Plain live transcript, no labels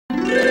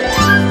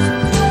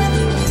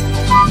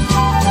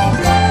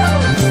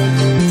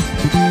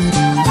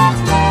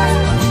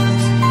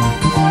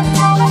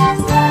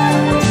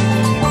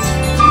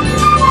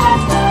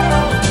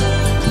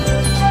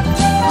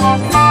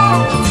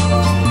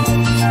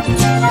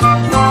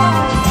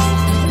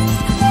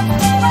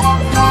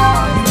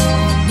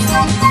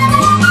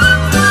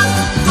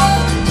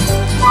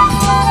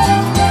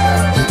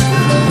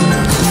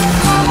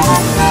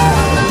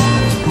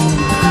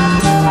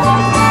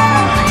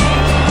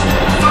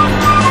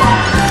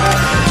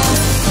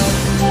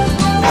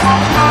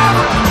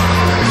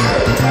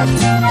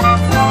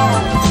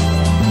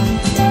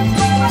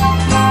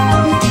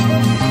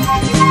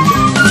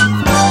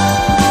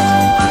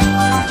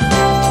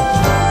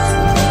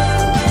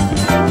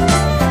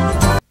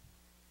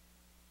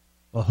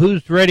Well,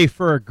 who's ready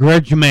for a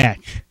grudge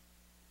match?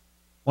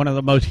 One of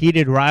the most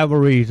heated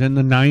rivalries in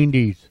the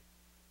 90s.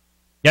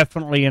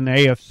 Definitely in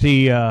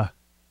the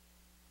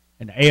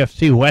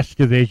AFC West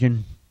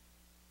division.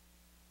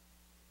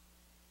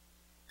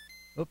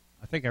 Oop,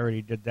 I think I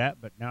already did that,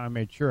 but now I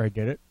made sure I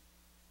did it.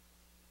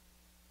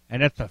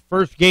 And that's the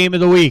first game of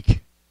the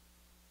week.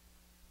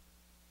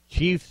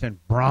 Chiefs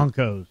and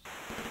Broncos.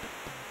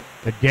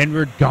 The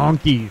Denver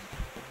Donkeys.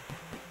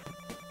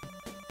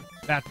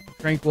 About to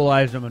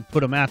tranquilize them and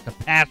put them out to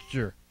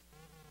pasture.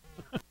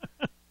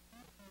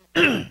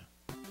 All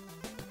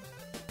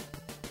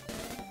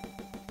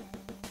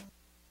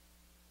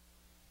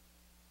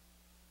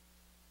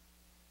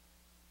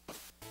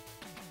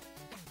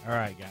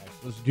right, guys,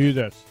 let's do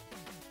this.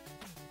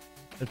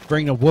 Let's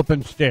bring the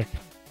whooping stick.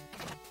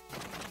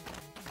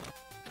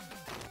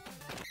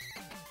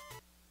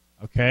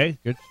 Okay,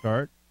 good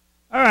start.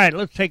 All right,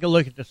 let's take a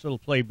look at this little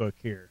playbook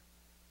here.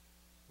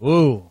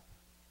 Ooh,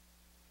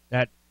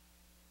 that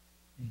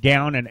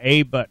down and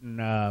A button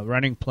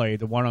running play,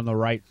 the one on the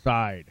right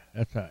side.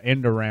 That's an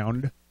end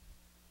around.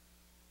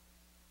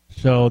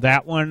 So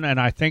that one, and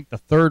I think the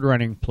third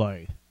running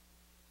play.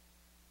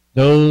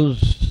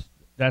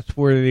 That's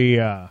where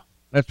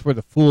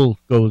the fool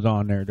goes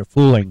on there. The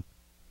fooling,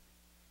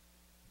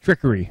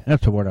 trickery.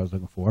 That's the word I was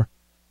looking for.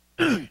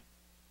 Because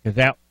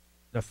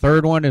the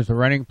third one is the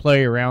running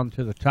play around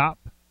to the top.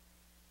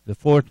 The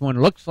fourth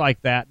one looks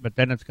like that, but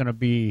then it's going to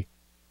be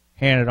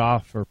handed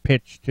off or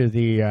pitched to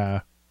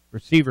the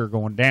receiver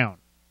going down.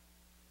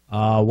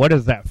 What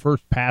is that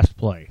first pass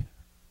play?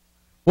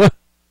 What?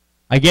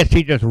 I guess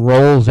he just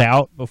rolls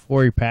out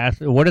before he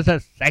passes. What is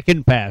that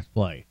second pass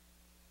play?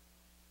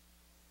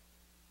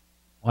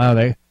 Wow,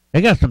 they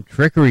got some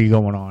trickery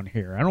going on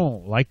here. I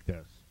don't like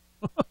this.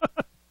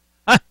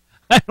 I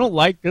don't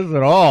like this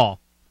at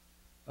all.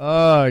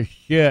 Oh,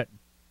 shit.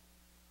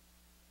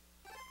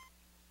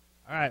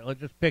 All right, let's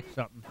just pick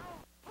something.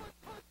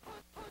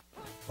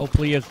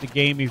 Hopefully, as the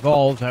game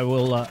evolves, I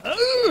will...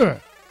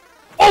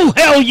 Oh,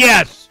 hell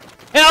yes!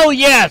 Hell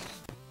yes!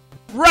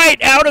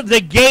 Right out of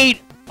the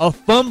gate, a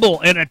fumble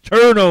and a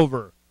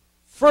turnover.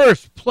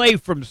 First play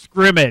from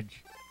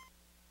scrimmage.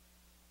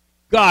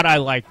 God, I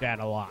like that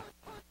a lot.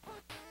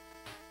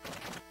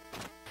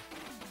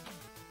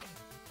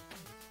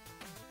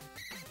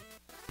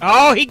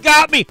 Oh, he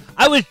got me!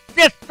 I was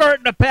just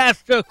starting to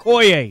pass to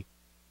Okoye.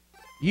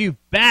 You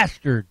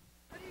bastard.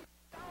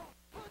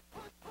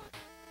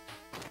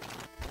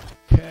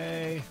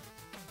 Okay.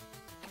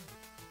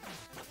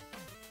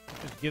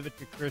 Just give it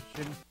to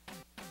Christian.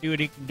 See what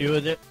he can do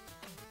with it.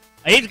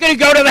 He's going to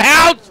go to the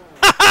house!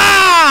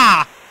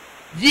 Ha-ha!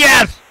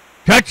 Yes!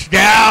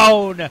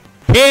 Touchdown!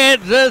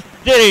 Kansas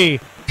City!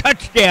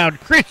 Touchdown!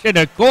 Christian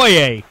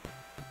Okoye!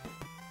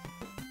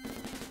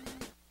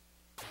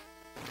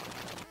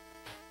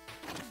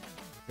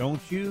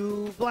 Don't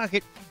you block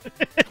it.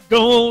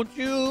 Don't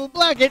you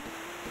block it.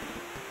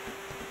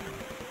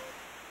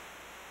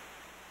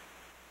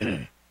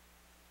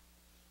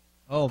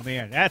 Oh,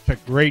 man, that's a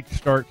great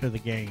start to the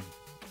game.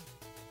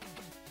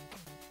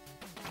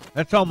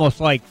 That's almost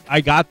like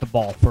I got the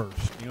ball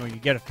first. You know, you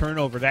get a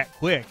turnover that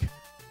quick.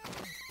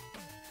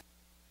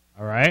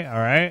 All right, all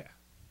right.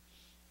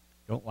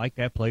 Don't like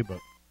that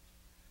playbook.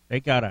 They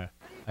got a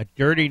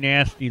dirty,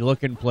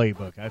 nasty-looking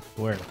playbook, I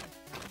swear.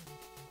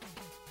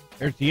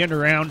 There's the end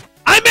around.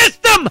 I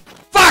missed him!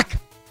 Fuck!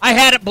 I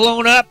had it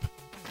blown up.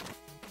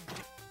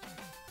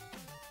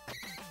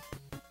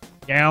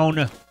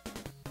 Down.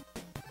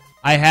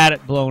 I had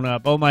it blown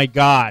up. Oh, my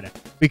God.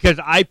 Because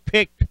I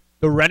picked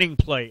the running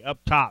play up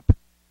top.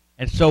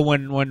 And so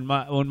when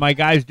my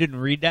guys didn't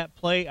read that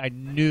play, I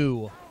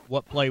knew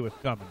what play was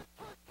coming.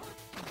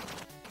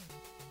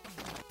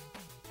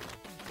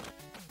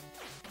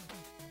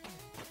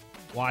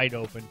 Wide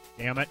open.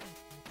 Damn it.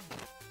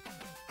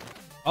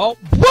 Oh,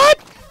 what?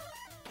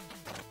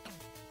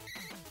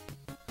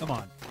 Come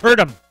on. Hurt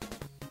him.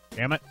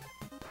 Damn it.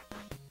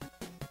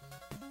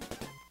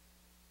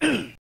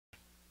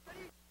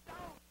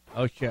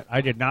 Oh, shit. I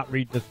did not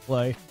read this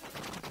play.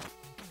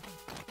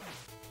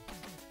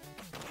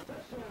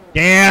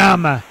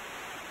 Damn. Man,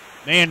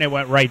 they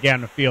went right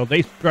down the field.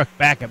 They struck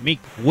back at me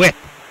quick.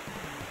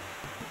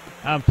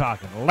 I'm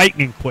talking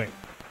lightning quick.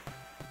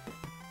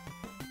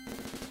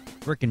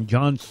 Frickin'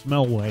 John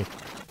Smellway.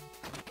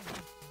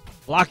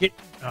 Block it.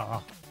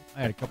 Oh,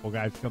 I had a couple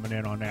guys coming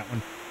in on that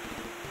one.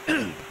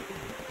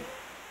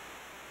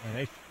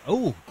 And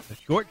oh, the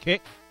short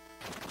kick.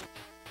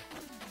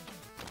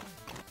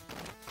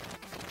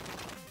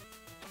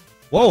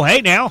 Whoa,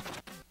 hey now.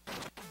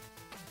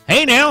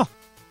 Hey now.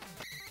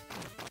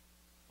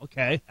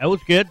 Okay, that was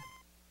good.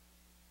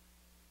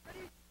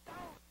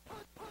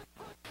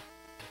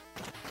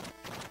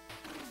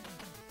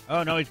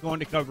 Oh, no, he's going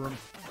to cover him.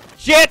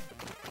 Shit!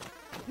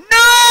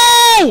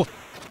 No!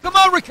 Come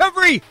on,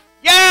 recovery!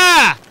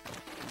 Yeah!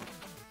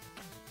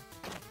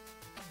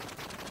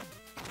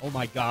 Oh,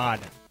 my God.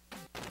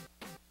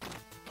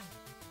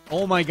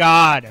 Oh, my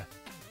God.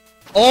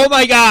 Oh,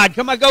 my God.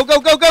 Come on, go,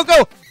 go, go, go,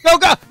 go. Go,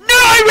 go. No,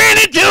 I ran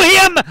into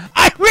him!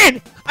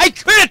 I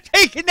could have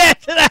taken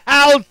that to the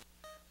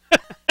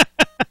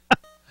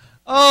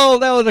Oh,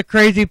 that was a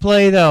crazy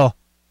play, though.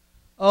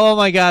 Oh,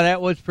 my God, that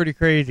was pretty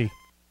crazy.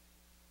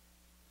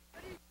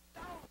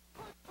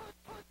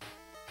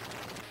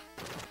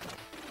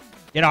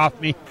 Get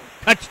off me.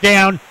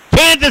 Touchdown.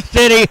 Kansas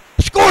City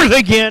scores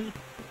again.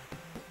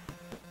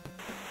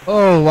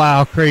 Oh,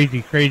 wow.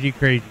 Crazy, crazy,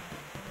 crazy.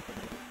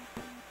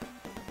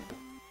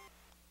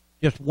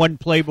 Just one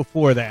play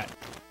before that.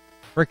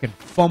 Frickin'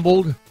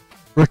 fumbled,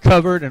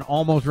 recovered, and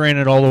almost ran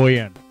it all the way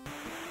in.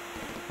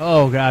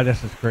 Oh, God,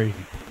 this is crazy.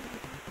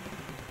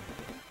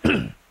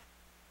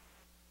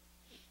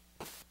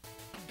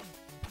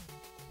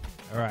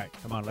 All right,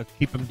 come on. Let's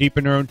keep them deep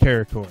in their own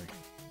territory.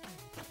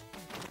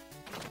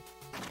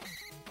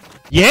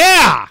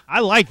 Yeah! I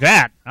like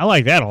that. I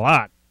like that a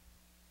lot.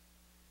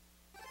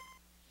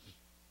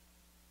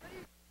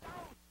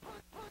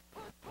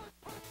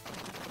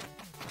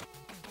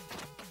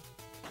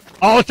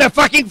 Oh, it's a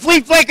fucking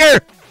flea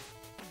flicker!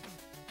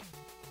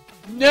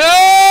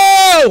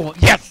 No!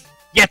 Yes!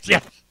 Yes,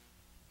 yes!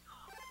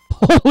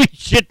 Holy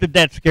shit, did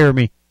that scare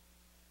me.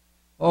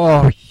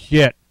 Oh,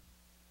 shit.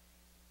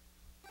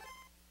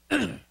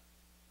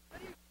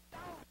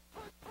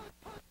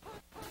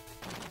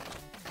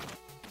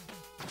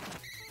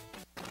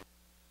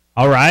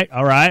 All right,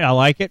 I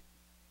like it.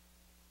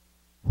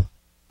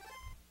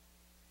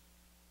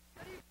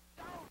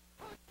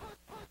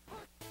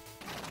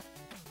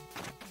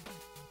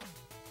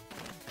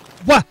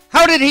 What?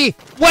 How did he?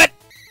 What?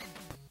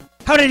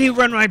 How did he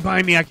run right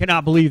by me? I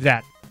cannot believe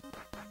that.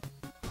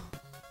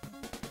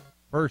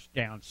 First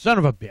down. Son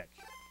of a bitch.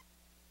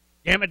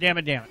 Damn it, damn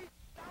it, damn it.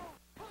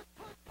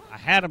 I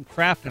had him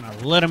trapped and I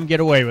let him get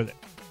away with it.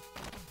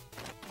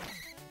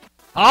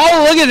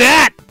 Oh, look at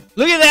that.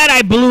 Look at that.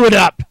 I blew it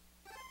up.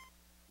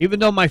 Even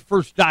though my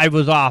first dive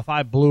was off,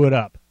 I blew it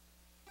up.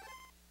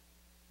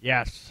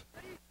 Yes.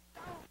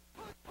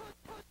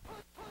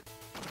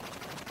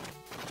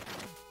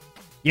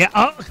 Yeah,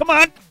 oh, come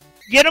on.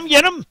 Get him,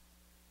 get him.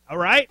 All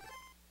right.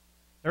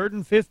 3rd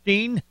and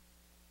 15.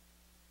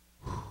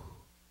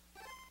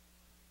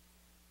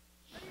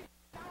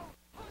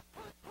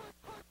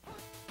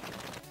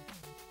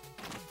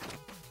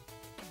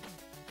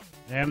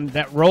 Them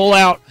that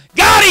rollout.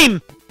 Got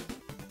him!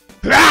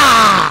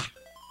 Ah!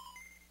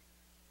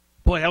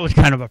 Boy, that was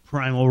kind of a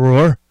primal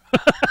roar.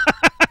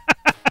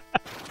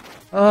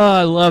 Oh,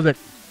 I love it.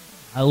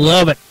 I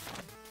love it.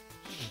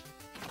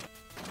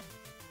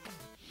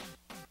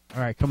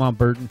 All right, come on,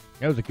 Burton.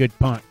 That was a good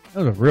punt.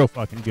 That was a real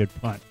fucking good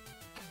punt.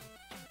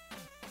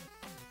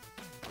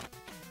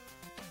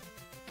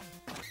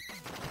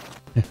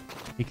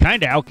 He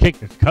kind of outkicked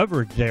his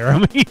coverage there. I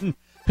mean,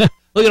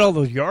 look at all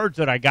those yards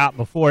that I got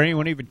before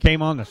anyone even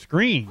came on the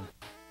screen.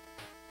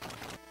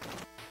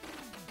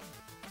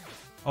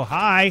 Oh,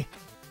 hi.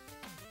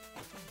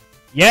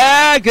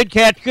 Yeah, good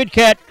catch, good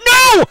catch.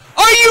 No!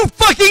 Are you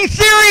fucking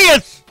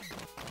serious?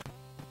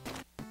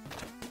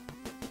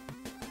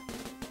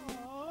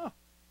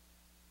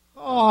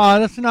 Oh,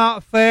 that's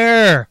not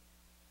fair.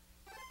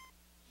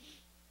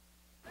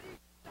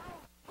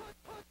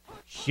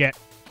 Shit.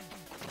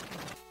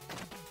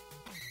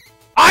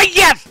 Ah,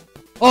 yes!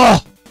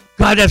 Oh,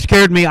 God, that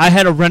scared me. I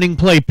had a running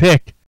play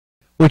picked,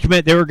 which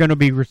meant there were going to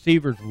be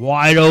receivers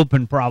wide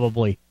open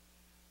probably.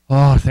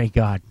 Oh, thank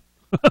God.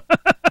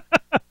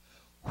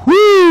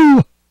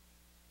 Whoo!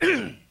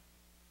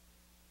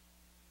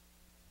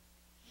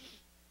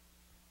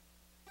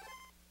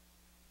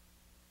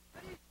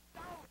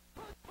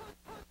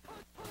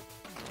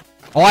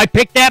 Oh, I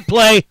picked that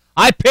play.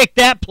 I picked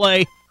that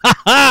play. Ha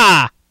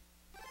ha!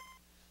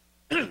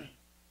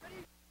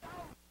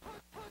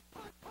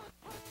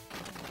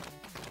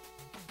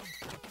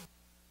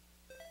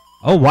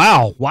 Oh,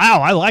 wow.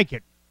 Wow, I like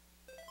it.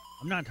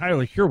 I'm not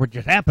entirely sure what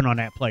just happened on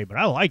that play, but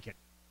I like it.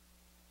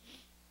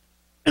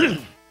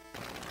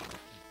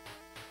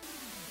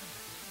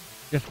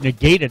 Just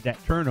negated that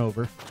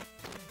turnover.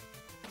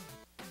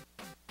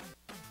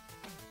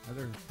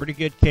 Another pretty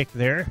good kick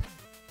there.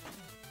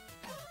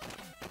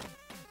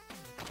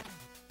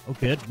 Oh,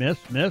 good. Miss,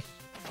 miss.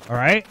 All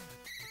right.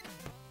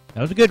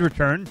 That was a good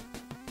return.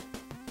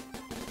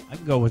 I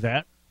can go with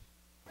that.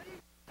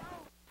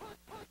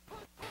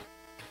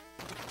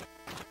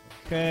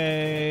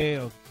 Okay,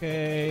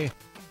 okay.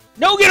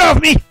 No, get off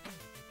me!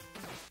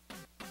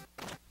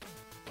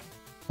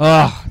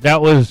 Oh, that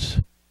was...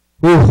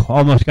 Ooh,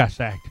 almost got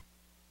sacked.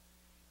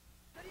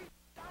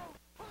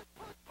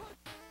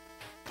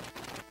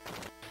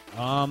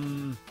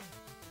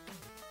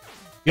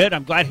 Good,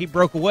 I'm glad he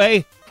broke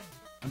away.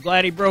 I'm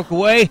glad he broke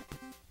away.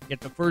 Get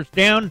the first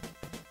down.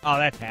 Oh,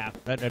 that's half.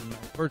 That didn't.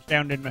 First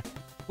down didn't.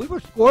 We were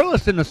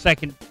scoreless in the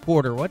second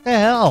quarter. What the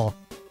hell?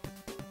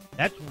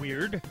 That's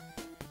weird.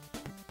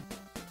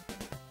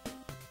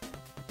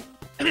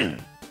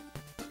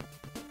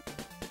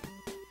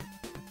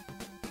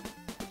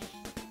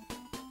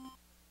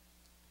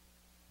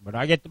 But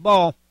I get the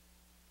ball.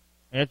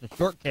 And it's a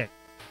short kick.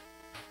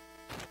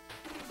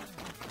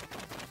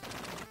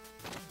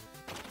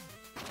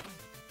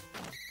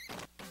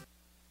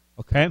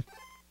 Okay.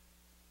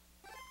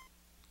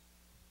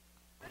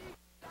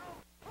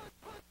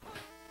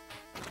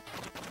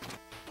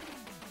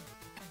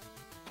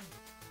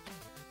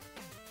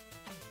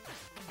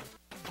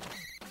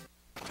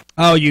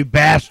 Oh, you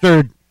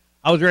bastard.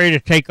 I was ready to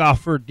take off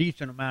for a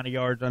decent amount of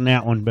yards on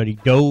that one, but he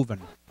dove and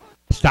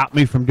stopped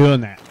me from doing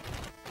that.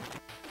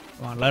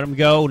 Come on, let him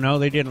go. No,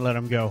 they didn't let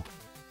him go.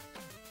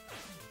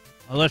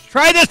 Well, let's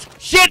try this.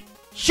 Shit!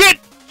 Shit!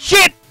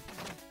 Shit!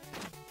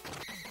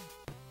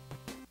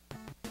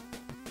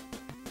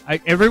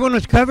 Everyone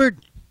was covered.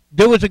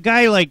 There was a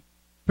guy, like,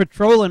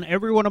 patrolling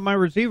every one of my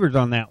receivers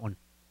on that one.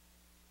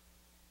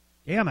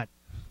 Damn it.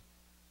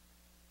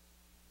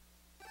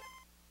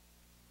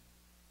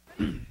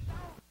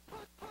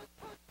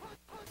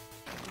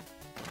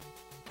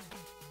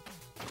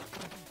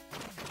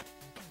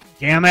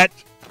 Damn it.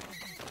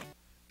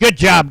 Good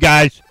job,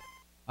 guys.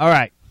 All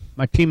right.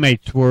 My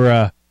teammates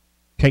were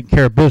taking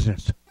care of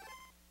business.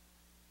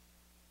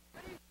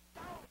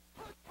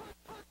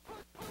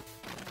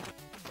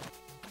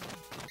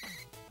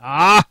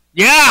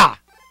 Yeah.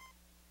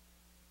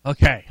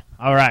 Okay.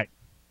 All right.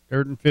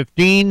 3rd and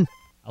 15.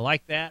 I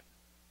like that.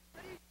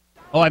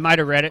 Oh, I might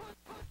have read it.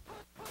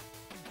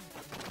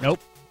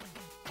 Nope.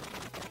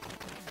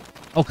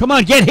 Oh, come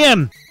on. Get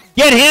him.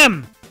 Get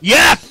him.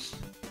 Yes.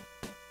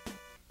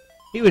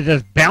 He was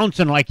just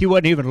bouncing like he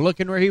wasn't even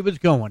looking where he was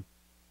going.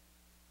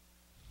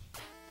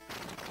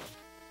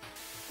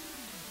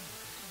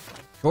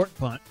 Short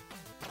punt.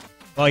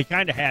 Well, he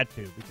kind of had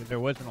to because there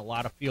wasn't a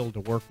lot of field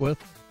to work with.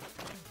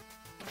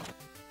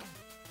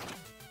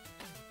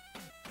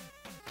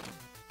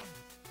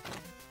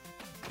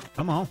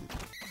 Come on.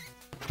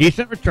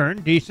 Decent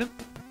return. Decent.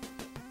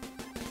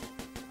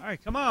 All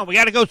right, come on. We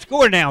got to go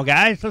score now,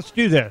 guys. Let's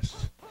do this.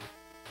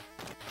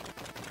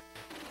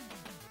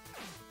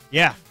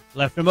 Yeah,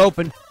 left him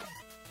open.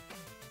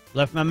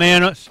 Left my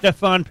man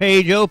Stephon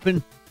Page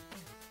open.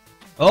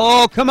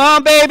 Oh, come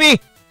on,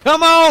 baby.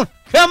 Come on.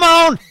 Come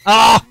on.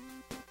 Oh.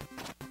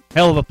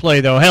 Hell of a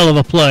play, though. Hell of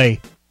a play.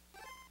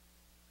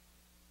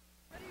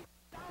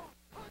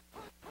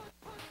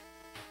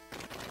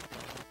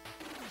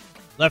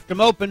 Left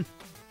him open.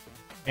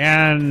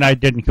 And I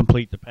didn't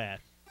complete the pass.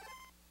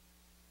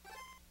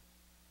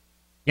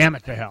 Damn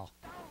it to hell.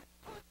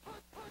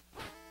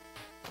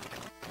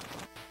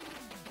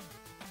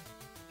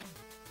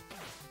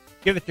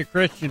 Give it to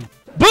Christian.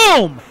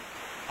 Boom!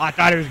 I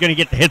thought he was going to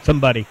get to hit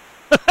somebody.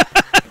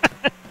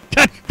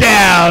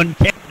 Touchdown,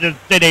 Kansas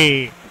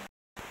City.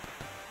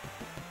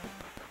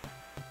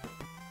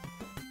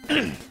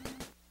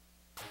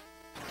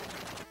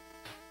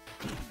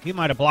 He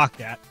might have blocked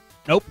that.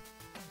 Nope.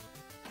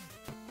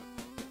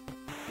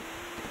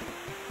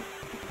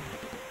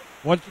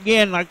 Once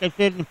again, like I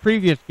said in the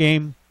previous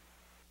game,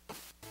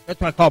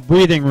 that's what I call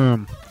breathing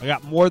room. I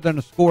got more than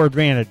a score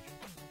advantage.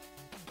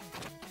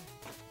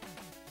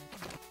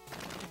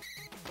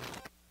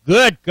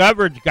 Good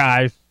coverage,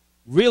 guys.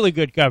 Really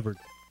good coverage.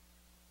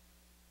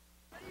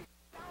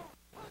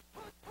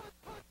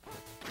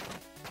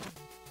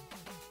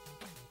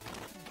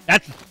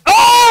 That's...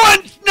 Oh,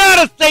 it's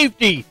not a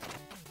safety!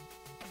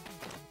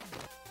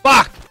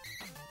 Fuck!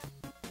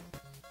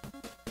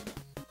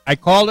 I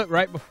called it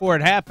right before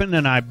it happened,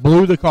 and I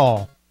blew the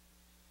call.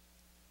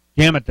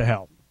 Damn it to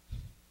hell.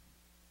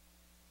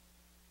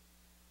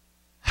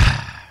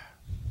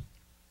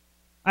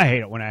 I hate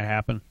it when that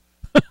happens.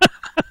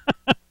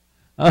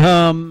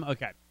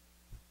 Okay.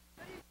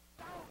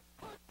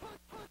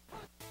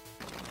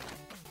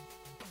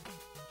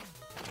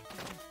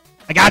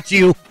 I got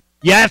you.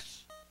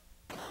 Yes.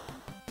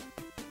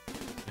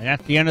 And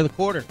that's the end of the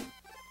quarter.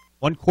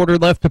 1 quarter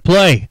left to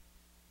play.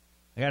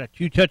 I got a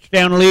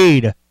 2-touchdown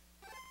lead.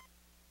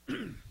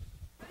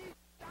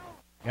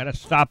 Gotta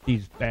stop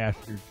these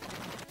bastards.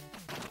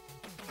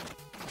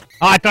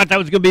 Oh, I thought that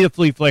was going to be the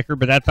flea flicker,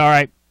 but that's all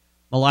right.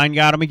 Malign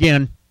got him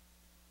again.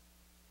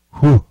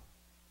 Whew.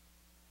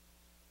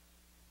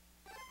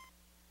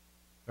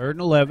 3rd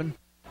and 11.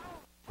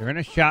 They're in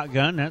a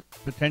shotgun. That's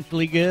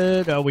potentially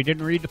good. Oh, we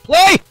didn't read the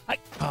play.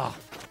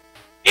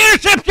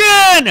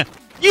 Interception!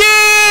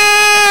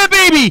 Yeah,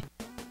 baby!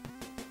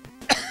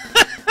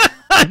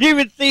 I didn't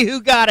even see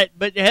who got it,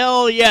 but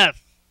hell yes.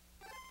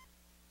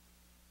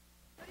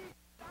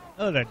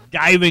 That was a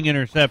diving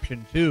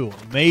interception, too.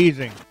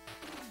 Amazing.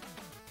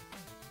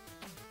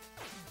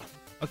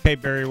 Okay,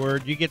 Barry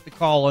Word, you get the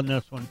call on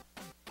this one.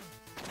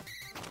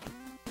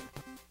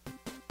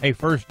 Hey,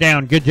 1st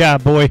down. Good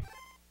job, boy.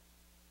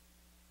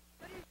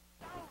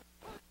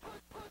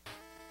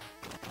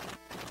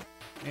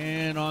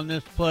 And on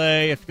this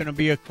play, it's going to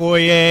be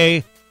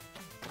Okoye.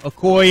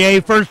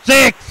 Okoye for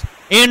 6.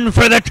 In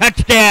for the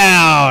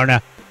touchdown.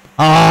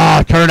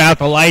 Ah, turn out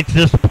the lights.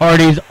 This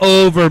party's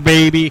over,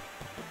 baby.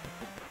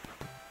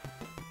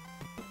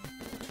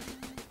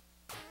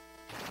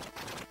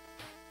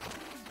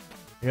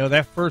 You know,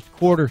 that first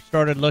quarter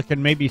started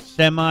looking maybe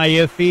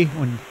semi-iffy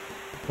when,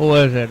 what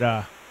was it,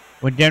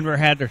 when Denver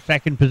had their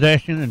second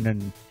possession and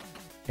then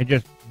it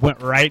just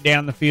went right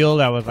down the field.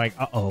 I was like,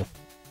 uh-oh.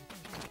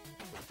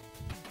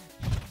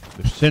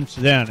 But since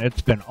then,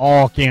 it's been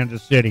all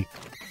Kansas City.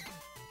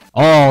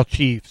 All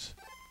Chiefs.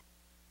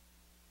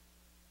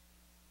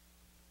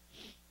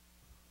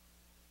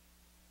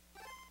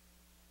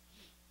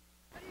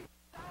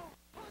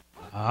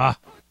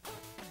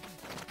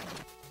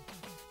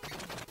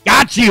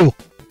 got you.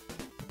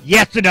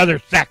 Yes, another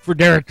sack for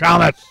Derek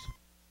Thomas.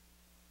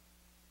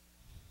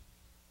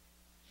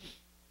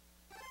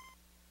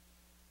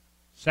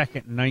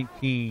 Second and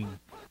 19.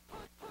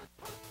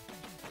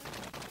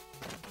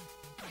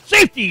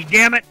 Safety,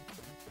 damn it.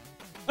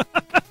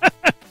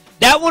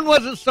 That one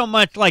wasn't so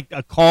much like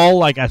a call,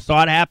 like I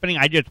saw it happening.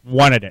 I just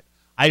wanted it.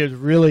 I just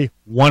really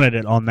wanted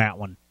it on that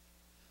one.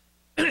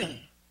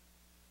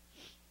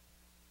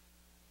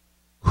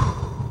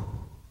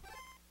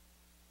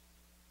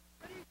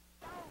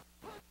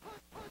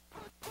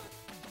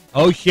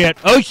 Oh, shit.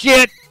 Oh,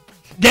 shit.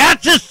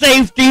 That's a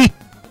safety.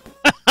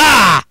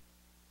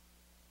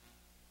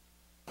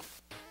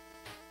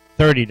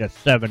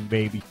 30-7,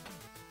 baby.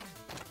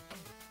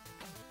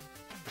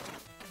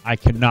 I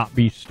cannot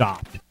be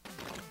stopped.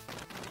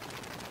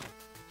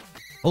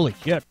 Holy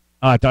shit.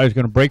 Oh, I thought he was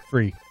going to break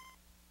free.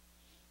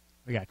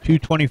 We got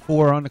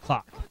 2:24 on the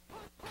clock.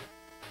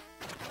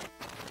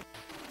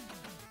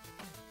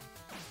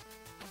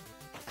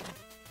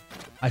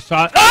 I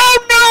saw it.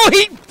 Oh, no!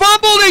 He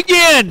fumbled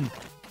again!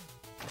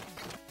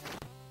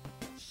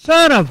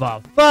 Son of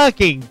a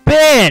fucking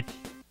bitch!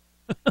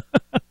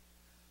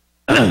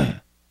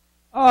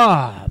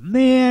 Oh,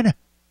 man.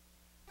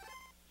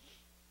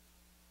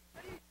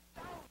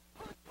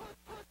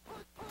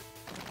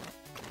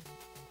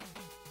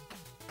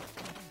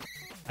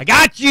 I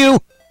got you!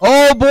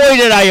 Oh, boy,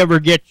 did I ever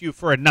get you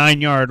for a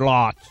 9-yard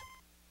loss.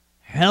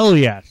 Hell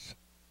yes.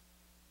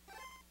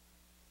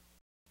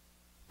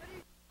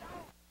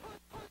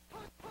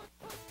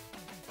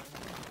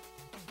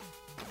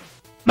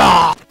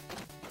 Ah!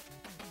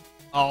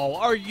 Oh,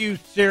 are you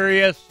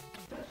serious?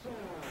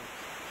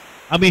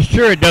 I mean,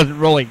 sure, it doesn't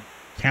really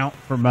count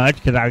for much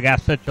because I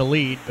got such a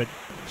lead, but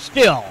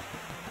still.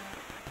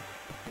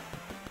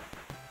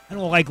 I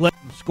don't like letting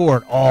them score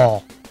at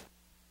all.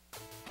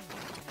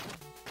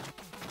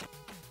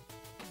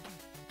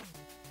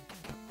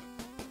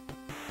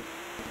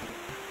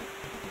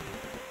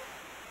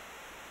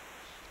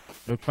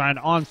 They're trying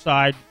to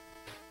onside.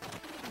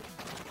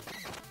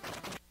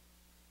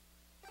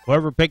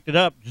 Whoever picked it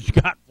up just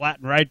got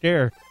flattened right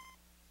there.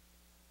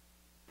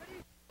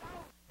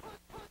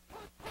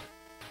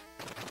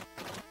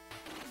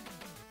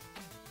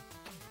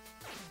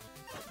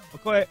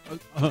 Okay,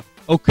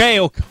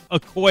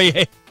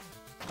 Okoye.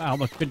 I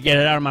almost couldn't get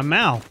it out of my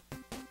mouth.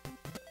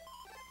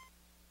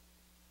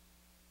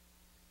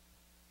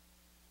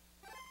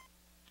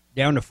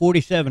 Down to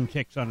 47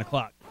 ticks on the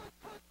clock.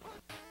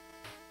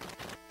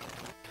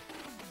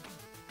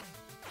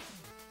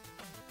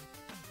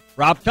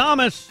 Rob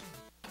Thomas.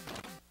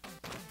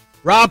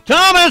 Rob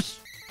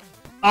Thomas.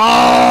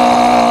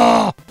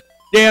 Oh,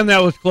 damn,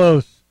 that was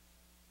close.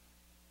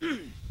 Let's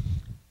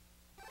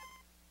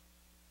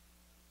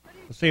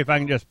see if I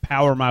can just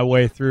power my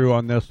way through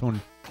on this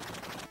one.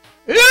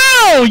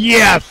 Oh,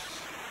 yes.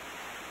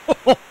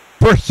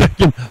 For a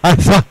second, I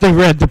thought they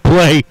read the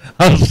play.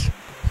 I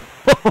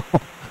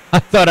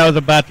thought I was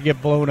about to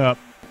get blown up.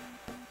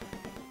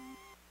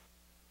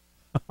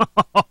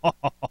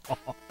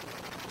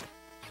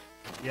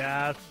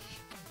 Yes.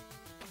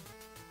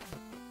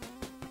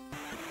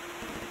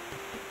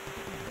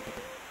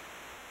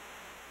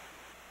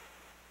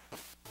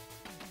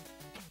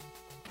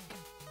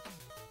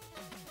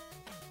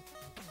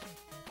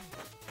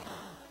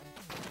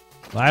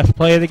 Last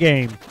play of the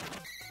game.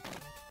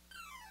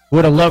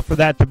 Would have loved for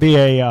that to be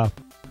a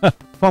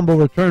fumble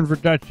return for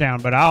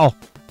touchdown, but I'll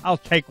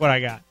take what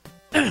I got.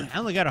 I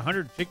only got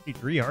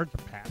 163 yards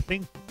of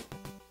passing.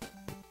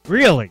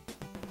 Really?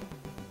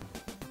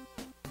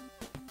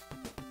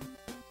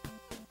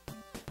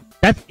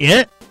 That's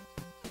it?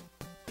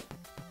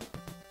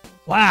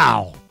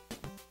 Wow.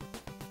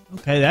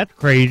 Okay, that's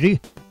crazy.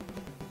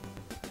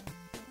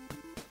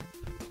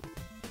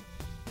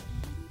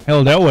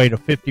 Held Elway to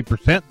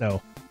 50%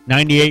 though.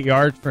 98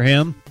 yards for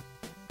him.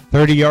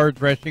 30 yards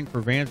rushing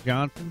for Vance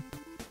Johnson.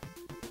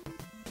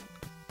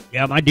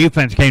 Yeah, my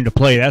defense came to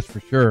play, that's for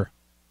sure.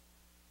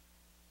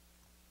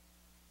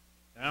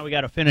 Now we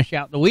got to finish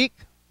out the week.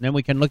 Then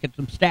we can look at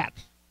some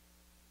stats.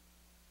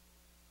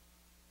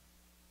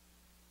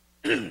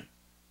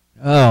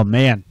 Oh,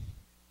 man.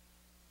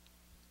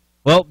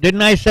 Well,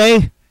 didn't I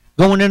say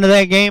going into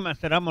that game, I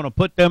said I'm going to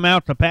put them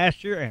out to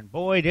pasture, and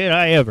boy, did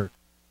I ever.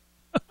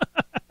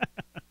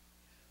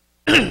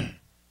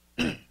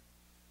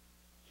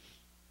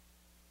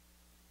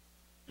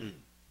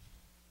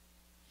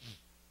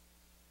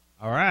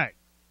 All right.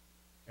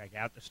 Check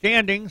out the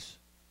standings.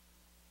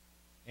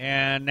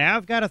 And now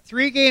I've got a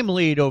 3-game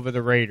lead over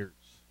the Raiders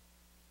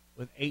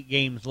with 8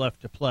 games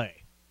left to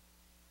play.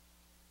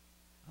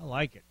 I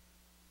like it.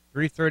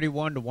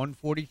 331 to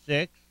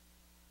 146.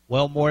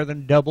 Well more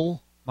than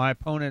double my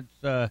opponent's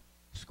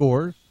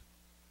scores.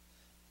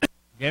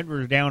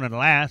 Denver's down in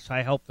last.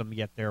 I helped them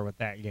get there with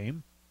that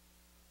game.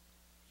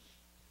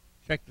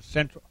 Check the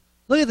Central.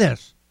 Look at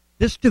this.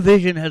 This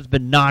division has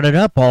been knotted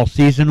up all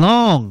season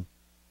long.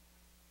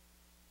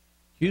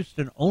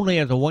 Houston only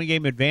has a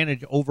 1-game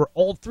advantage over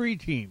all 3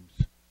 teams.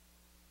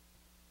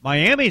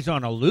 Miami's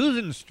on a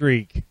losing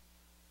streak.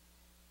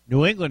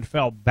 New England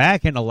fell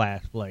back into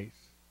last place.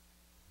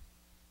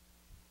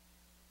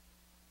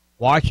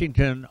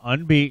 Washington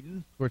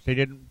unbeaten. Of course, they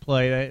didn't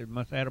play. They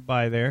must have had a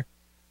bye there.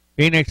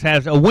 Phoenix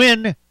has a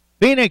win.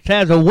 Phoenix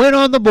has a win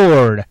on the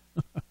board.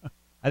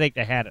 I think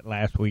they had it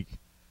last week.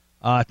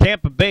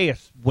 Tampa Bay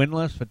is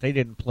winless, but they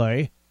didn't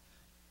play.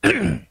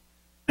 And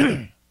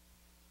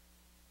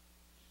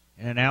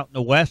out in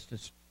the West,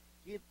 it's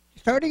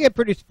starting to get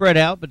pretty spread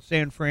out, but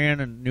San Fran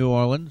and New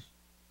Orleans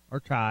are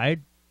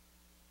tied.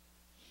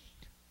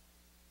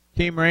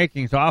 Team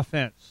rankings,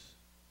 offense.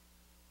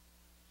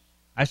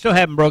 I still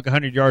haven't broke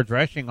 100 yards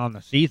rushing on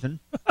the season.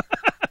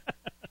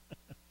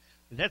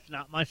 That's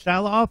not my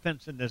style of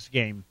offense in this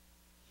game.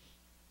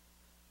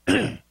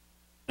 How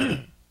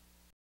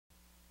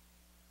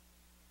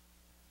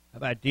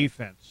about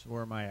defense?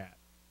 Where am I at?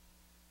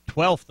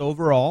 12th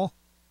overall.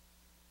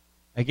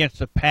 Against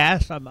the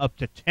pass, I'm up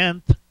to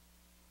 10th.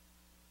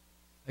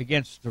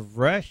 Against the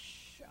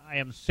rush, I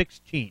am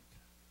 16th.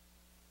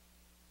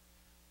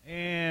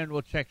 And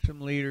we'll check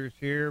some leaders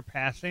here.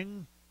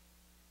 Passing,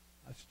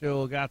 I've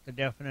still got the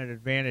definite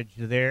advantage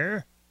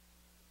there.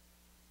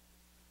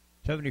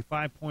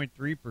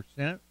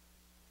 75.3%.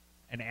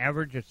 An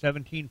average of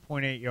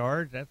 17.8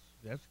 yards.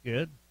 That's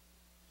good.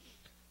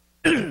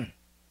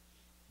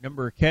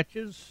 Number of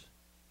catches.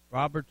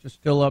 Roberts is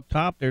still up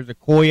top. There's a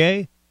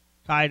Okoye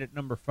tied at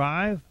number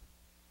 5.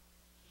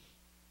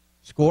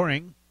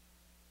 Scoring.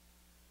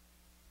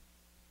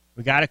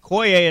 We got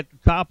Okoye at the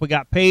top. We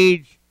got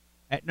Page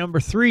at number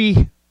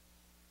 3.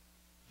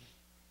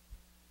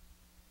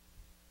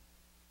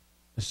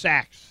 The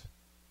sacks.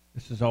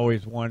 This is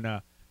always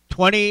one.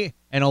 20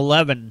 and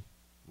 11.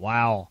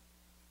 Wow.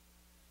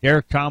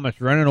 Derek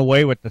Thomas running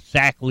away with the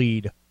sack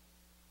lead.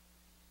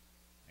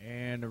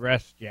 And the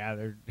rest, yeah,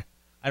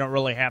 I don't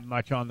really have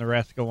much on the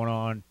rest going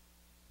on.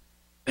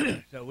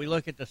 So we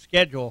look at the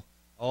schedule.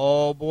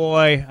 Oh,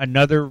 boy,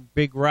 another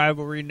big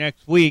rivalry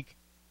next week.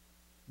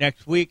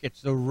 Next week,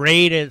 it's the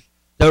Raiders,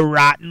 the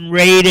Rotten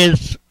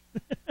Raiders.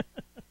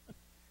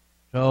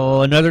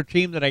 So another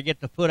team that I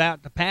get to put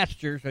out to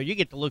pasture, so you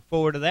get to look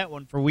forward to that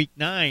one for week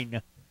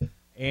 9.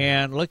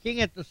 And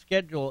looking at the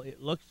schedule, it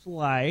looks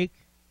like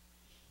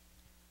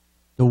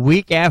the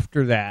week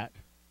after that,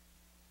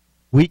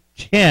 week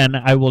 10,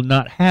 I will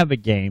not have a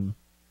game.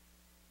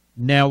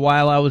 Now,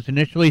 while I was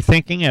initially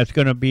thinking it's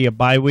going to be a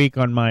bye week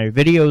on my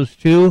videos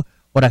too,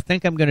 what I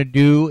think I'm going to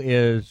do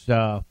is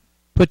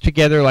put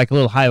together like a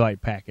little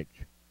highlight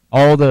package.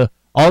 All the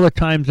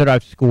times that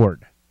I've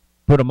scored.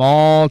 Put them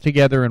all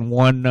together in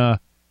one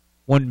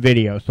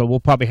video. So we'll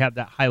probably have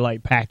that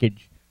highlight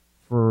package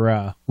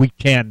for week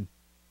 10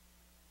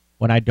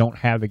 when I don't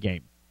have a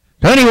game.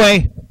 So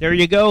anyway, there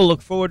you go.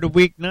 Look forward to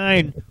week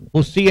 9.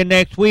 We'll see you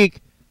next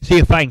week. See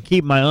if I can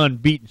keep my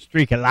unbeaten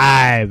streak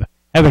alive.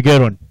 Have a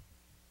good one.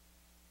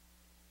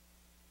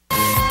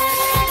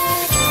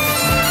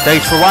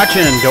 Thanks for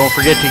watching, and don't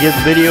forget to give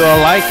the video a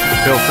like.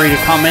 Feel free to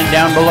comment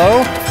down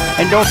below.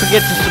 And don't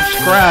forget to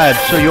subscribe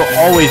so you'll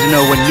always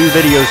know when new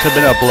videos have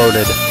been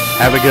uploaded.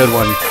 Have a good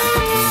one.